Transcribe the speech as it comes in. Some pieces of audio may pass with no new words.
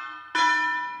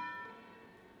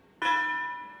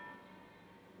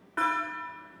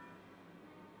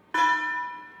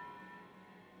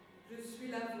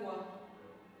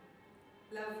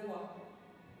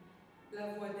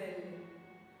voix d'elle.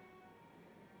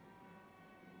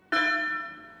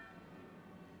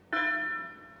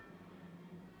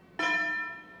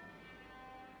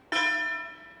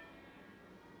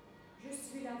 Je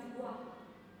suis la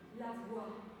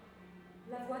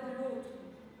voix de l'autre.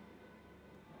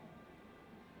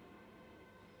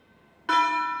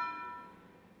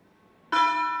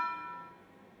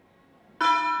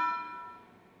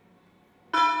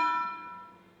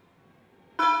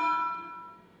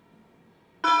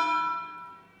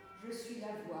 Je suis la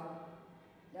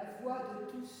voix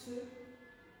de tous ceux.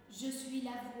 Je suis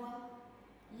la voix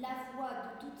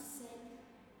de toutes celles.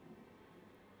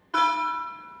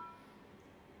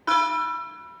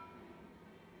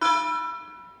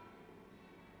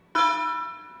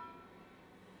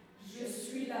 Je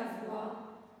suis la voix